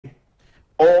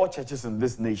all churches in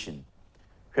this nation.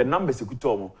 Her numbers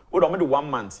ekutomo. What only 1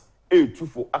 month.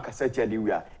 824 akasacha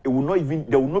area. It will not even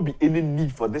there will not be any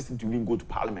need for this thing to even go to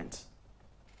parliament.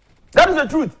 That is the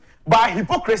truth. By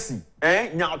hypocrisy,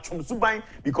 now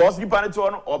because you pan it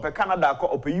on or Canada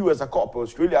or US or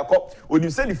Australia when you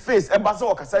say the face embassy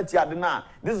or Casati,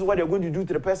 this is what they're going to do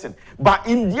to the person. But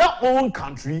in their own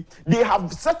country, they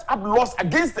have set up laws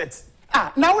against it.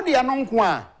 Now they are non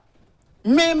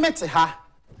me met her.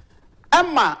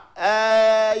 Emma,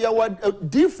 you were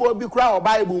D4 be crowd or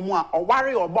Bible or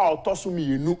worry about Tosumi,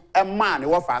 you knew a man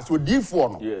or fast with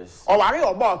D4. Yes. Or worry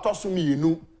about Tosumi, you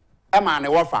knew a man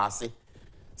or fast.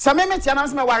 Some men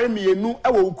tell worry me, you know,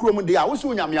 I will crum the house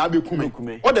when I'm Yabi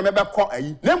Kume, or the member call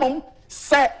a lemon,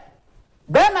 say,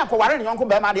 Bernard worrying Uncle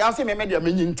Bema, the house made a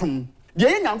minion tomb. The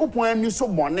young uncle point you so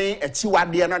money a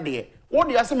chiwa the other day. What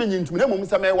the assembly to them,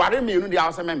 some worry me, you know, the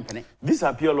house and These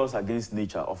are pure laws against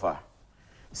nature offer.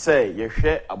 Say you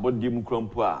share about them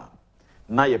crumpua.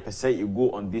 Now you per se you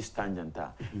go on this tangent.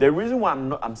 The reason why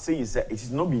I'm saying is that it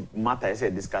is not be matter. I say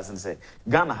discussing say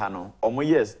Ghana hano or more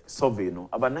years survey no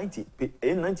about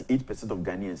 98% of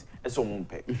Ghanaians is on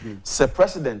pay. Say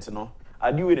president no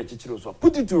I do with the chichiro so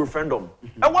put it to referendum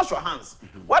and wash your hands.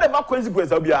 Whatever consequence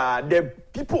will be the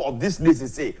people of this nation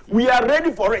say we are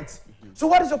ready for it. So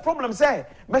what is your problem, sir?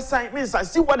 Means I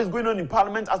see what is going on in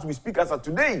Parliament as we speak as of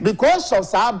today. Because of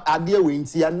some idea we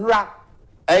see and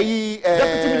deputy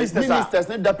ministers,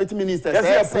 deputy ministers.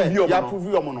 Yes, ya prove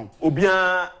your mono.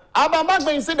 Obian Abamba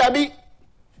going say that be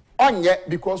on yet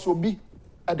because Obi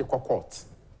at the court.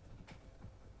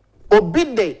 Obi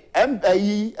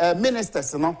the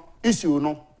ministers no issue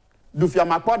no. Do you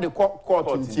the court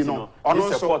in no?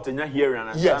 On court in your hearing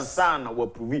and son will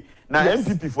prove now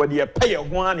NPP for the pay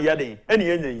of 1 year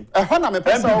any a honor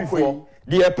person for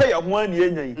the pay of 1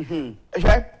 year.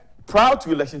 Proud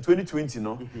to election 2020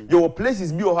 no. Your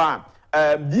places be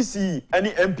DC any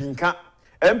MP can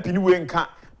MP no can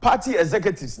party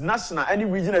executives national any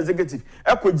regional executive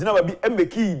echo jina be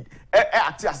make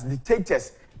act as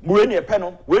dictators. When you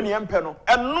panel, when you panel,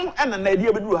 and no, and an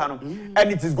idea do and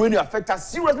it is going to affect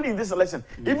us seriously in this election.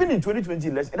 Even in 2020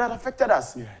 election, it has affected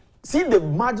us. Yeah. See the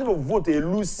margin of vote they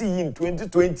lose in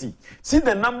 2020. See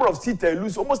the number of seats they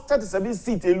lose, almost 37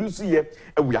 seats they lose here.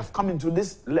 And we have come into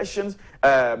this elections,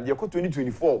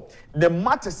 2024. The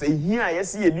matters here, I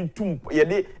see a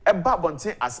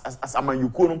babonte as a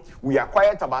man we are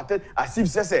quiet about it, as if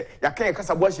say,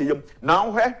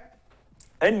 now where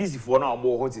NDC for now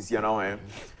more what is here now.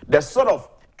 The sort of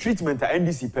treatment that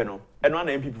NDC panel and one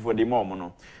NPP for the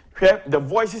moment. The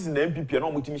voices in the NPP are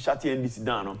not much shutting NDC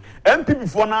down. NPP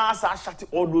for now are shutting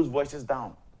all those voices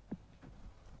down.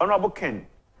 Honorable Ken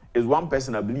is one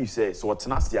person I believe says so what's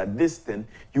nasty at this thing,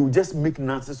 he will just make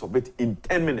nonsense of it in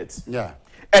 10 minutes. Yeah.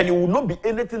 And it will not be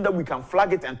anything that we can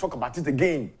flag it and talk about it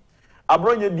again.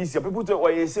 Abronya this year, people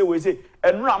say,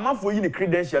 and no, I'm for you the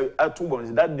credential at 2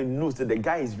 months that they know that the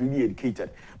guy is really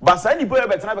educated. But some people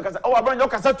better because oh, Abronya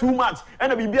can say too much,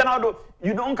 and be now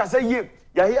you don't can say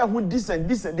yeah, here who this and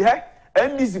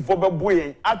and this is for the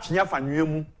boy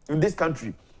and in this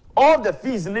country. All the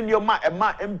fees in your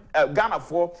Ghana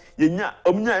for Yenya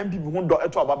MP who do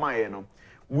it about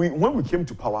when we came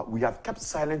to power, we have kept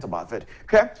silent about it.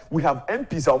 Okay? We have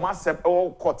MPs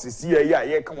all courts is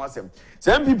here, come on.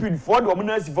 Some MPP before the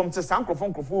ominous from the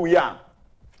Sankrofon we are.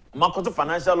 Market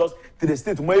financial loss to the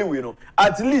state where we know.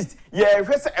 At least,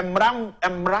 and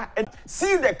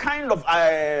see the kind of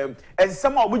and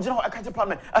some original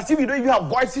parliament. As if you don't even have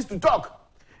voices to talk.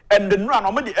 And then run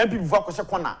on the MP before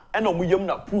Kosha and on we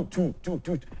two.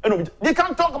 And they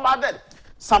can't talk about that.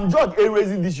 Some judge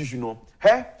raising this issue, no.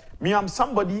 Hey? Me, I'm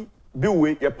somebody, be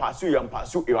way, you pass you,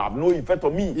 you have no effect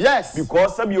on me. Yes.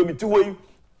 Because some you me to way.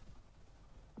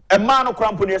 A man of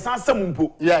crampon, some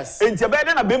yes. And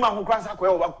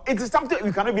it is something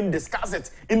we cannot even discuss it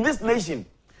in this nation.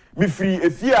 Be free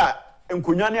if you are in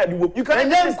Kunyani, you can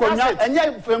discuss it. And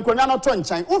yet, from Kunyano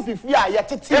Tonchine, if you are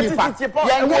yet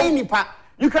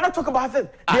you cannot talk about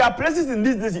it. There are places in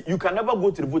this nation you can never go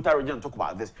to the voter region and talk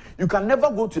about this. You can never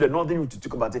go to the northern region to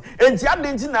talk about it. And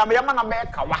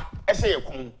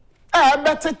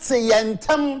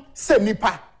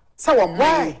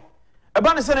why?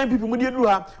 About the same people,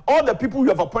 all the people you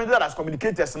have appointed as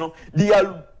communicators, they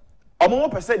are among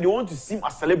percent they want to seem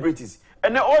as celebrities.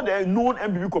 And then all the known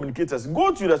NPP communicators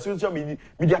go to the social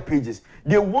media pages.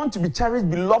 They want to be cherished,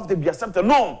 be loved, they be accepted.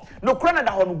 No, go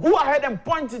ahead and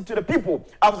point it to the people.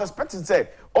 I was expecting to say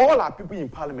all our people in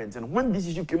parliament, and when this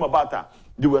issue came about,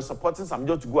 they were supporting some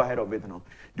joy to go ahead of it.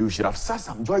 They should have sat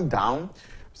some joy down,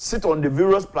 sit on the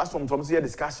various platforms from here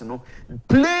discussion,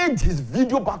 played his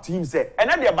video back to him, say, and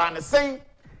then they're saying,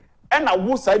 and I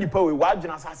will side the power why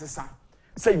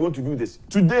say you want to do this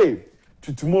today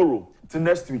to tomorrow to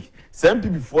next week. Some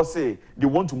people before say they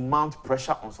want to mount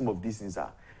pressure on some of these things.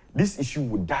 This issue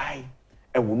will die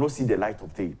and will not see the light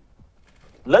of day.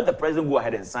 Let the president go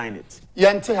ahead and sign it.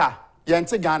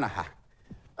 Yente Ghana ha.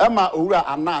 Emma Ura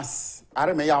Anas,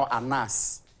 Aremeya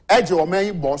Anas. Eje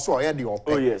Omei Bosso or Eddie.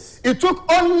 Oh yes. It took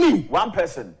only one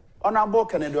person. Honorable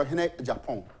Canada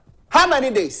Japan. How many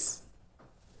days?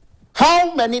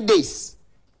 How many days?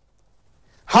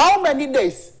 How many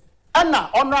days? Anna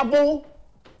Honorable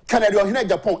Canada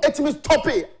Japan. It means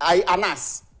tope I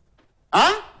Anas.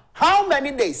 Huh? How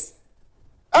many days?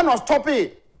 Anna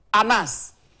tope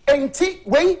Anas. Enti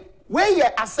we ye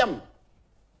asem.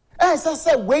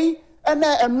 Say we and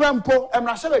rampo and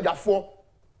Rasha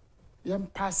Yam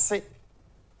pass it.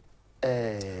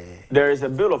 There is a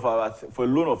bill for a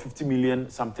loan of 50 million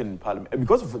something in Parliament. And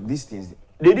because of these things,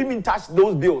 they didn't even touch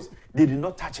those bills. They did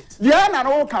not touch it. Yeah,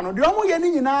 no, cano. The only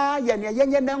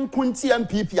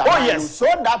NPP. Oh yes. So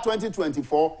that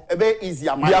 2024 a bit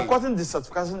easier. They are causing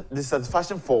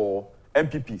dissatisfaction for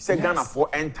NPP. Say yes. Ghana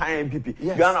for entire NPP.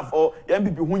 Yes. Ghana for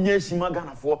NPP. Shima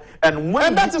Ghana for and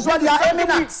that is what they are aiming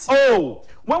at. Oh,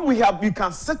 when we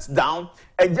can sit down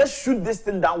and just shoot this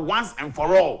thing down once and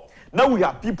for all. Now we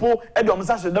have people at the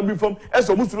Omanfm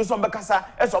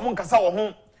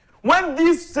when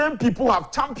these same people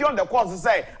have championed the cause,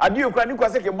 say, I do Ukraine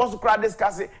because they boss crowd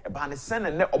discuss it about the Sen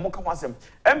and Omokamwasem.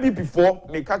 MPP 4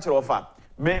 may catch your offer.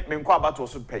 May call about to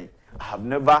also pay. I have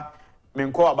never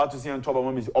been called about to see on top of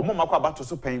mommy or Mama about to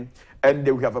also pay. And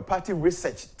then we have a party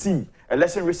research team,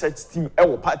 election research team,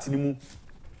 our party.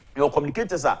 Your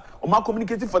communicators are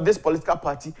communicating for this political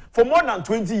party for more than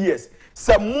 20 years.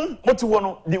 Some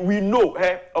we know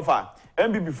of our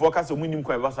MPP forecast of winning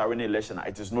Conversation election.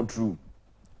 It is not true.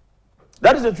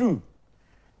 That is the truth.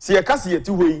 See, a cast yet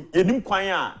to way, you didn't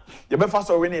quire, you better fast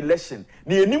win election.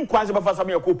 Near Nim Quanza for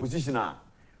your co-position.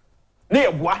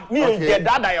 Near what? Near your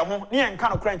dad, your home, near and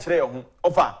kind of crunch your home.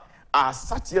 Offer.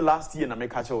 Such year last year, and I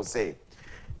make catcher say,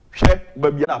 Share,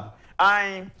 baby up.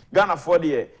 I Ghana for the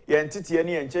year, entity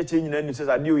any and church in any says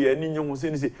I knew you any young who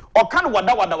say, or can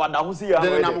wada who see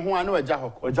I know a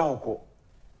Jahoko.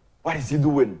 What is he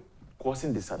doing?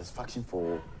 Causing dissatisfaction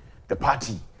for the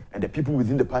party and the people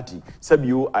within the party. Some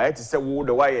you, I had to say,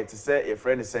 the why to say a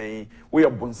friend is saying, we are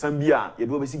Bonsambia, you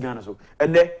do see Ghana so.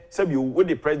 And then, some you, when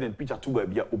the president picture to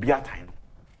Ubia time.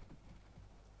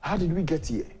 How did we get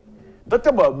here?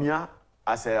 Dr. Bamia,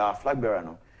 as a flag bearer,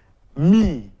 no,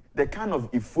 me. The kind of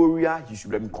euphoria he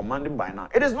should have been commanding by now.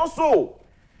 It is not so.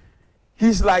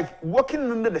 He's like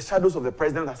walking under the shadows of the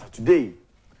president as of today.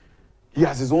 He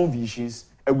has his own visions,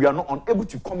 and we are not unable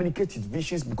to communicate his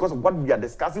visions because of what we are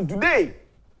discussing today.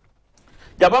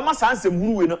 Yabama Sanse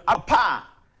Muru, no, apa.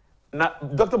 Na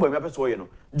Dr. Boyma,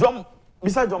 John,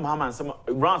 besides John Hammond, some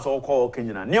rounds all call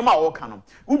Kenya, Nema all canon.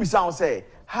 Who be sound say,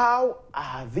 how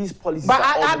are these policies? But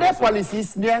are there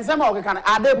policies? They are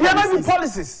not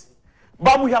policies.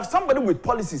 But we have somebody with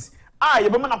policies. You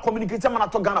better communicate.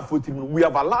 We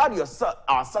have allowed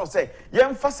ourselves say, you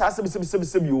emphasize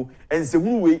you and say,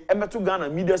 who we enter to Ghana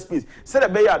media space.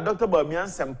 Said that Dr. Bamian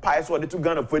Senpai so they to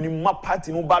Ghana for any map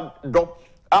party no bad dog.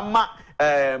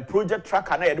 Project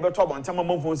tracker na yɛde beto abon tema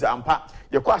monfo se ampa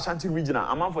ye kwa Ashanti region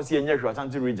amanfo se yenye hwe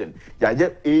Ashanti region ya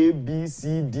je A B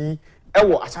C D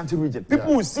ewo Ashanti region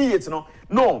people will see it no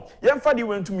yemfa dey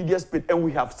went to media space and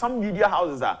we have some media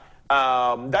houses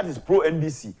that is pro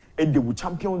NDC and they will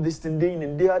champion this thing day in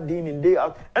and day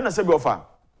out and I say be offer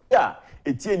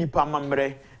etie nipa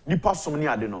mamre nipa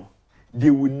somni ade no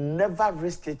they will never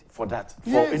risk it for that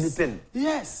for anything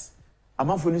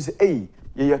amanfo ni say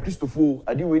ye Christopher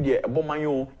ade we de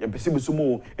ebomanyo ye pese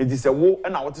besomo enti se wo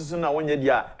na woteso na wonye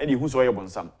dia and hu so ye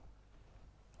bonsam.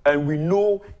 And we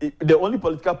know the only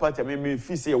political party I mean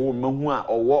feel say wo mahu a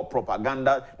or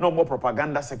propaganda no more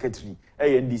propaganda secretary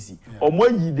NDC or more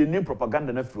yi the name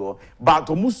propaganda na fro but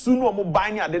omusu no mo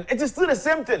ban ya it is still the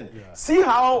same thing. See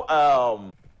how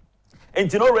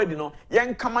and you know already no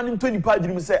yen come in 20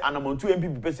 dream say anamontu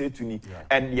NPP pese etuni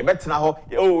and ye betena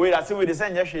ho wait I say we dey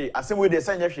say nyehwe I say we dey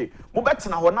say nyehwe mo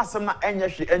betena ho na asem na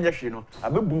enyehwe no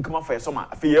abebu nkama fa so ma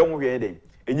afi ye ho hwe den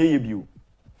enye ye biu.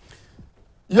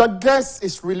 Your guest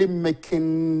is really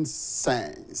making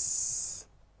sense.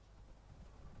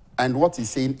 And what he's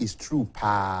saying is true,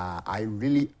 pa. I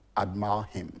really admire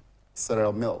him.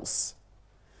 Cyril Mills.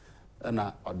 And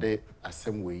I the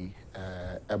same way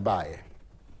buy.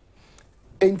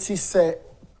 And he said,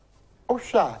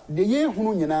 Osha, the year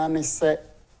who you say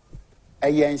a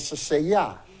yen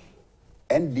shaya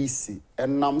NDC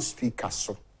and nam speaker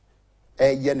so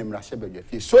a yenim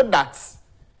rashe so that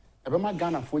Ebema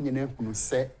Ghana for you know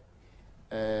say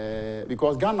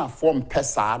because Ghana form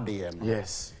pesa there.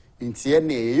 Yes. In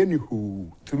Tiene,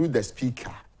 who through the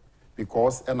speaker,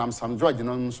 because and I'm some drug,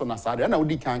 so Nasari, and I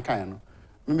would can.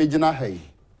 Imagine hey,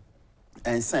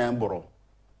 and Sam Boro.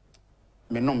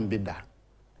 Menom bida.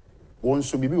 One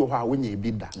so be how when you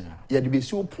bida. Yet be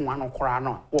so puano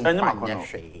crano.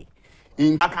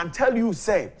 I can tell you,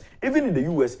 say, even in the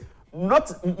US,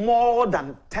 not more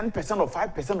than 10% or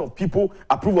 5% of people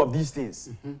approve of these things.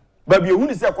 But when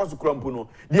you say across the Krumpuno,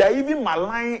 they are even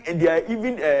malign and they are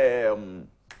even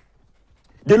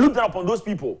they look down upon those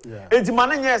people.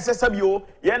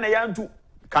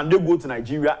 Can they go to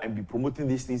Nigeria and be promoting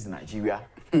these things in Nigeria?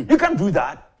 You can't do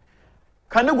that.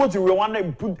 Can they go to Rwanda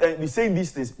and be saying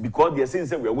these things because they are saying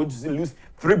that we are going to lose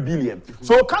 3 billion?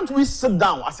 So can't we sit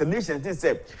down as a nation and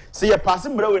say you're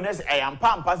passing when I am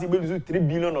passing we lose 3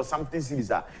 billion or something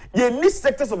series? You need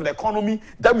sectors of the economy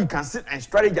that we can sit and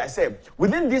strategize. Say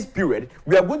within this period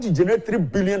we are going to generate $3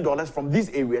 billion from these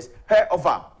areas. Hey,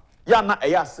 offer. Yeah, na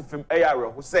from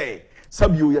who say.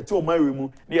 Sabio, you told my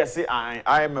room, say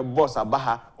I am a boss,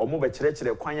 Abaha, or move a church,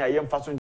 the Quanya,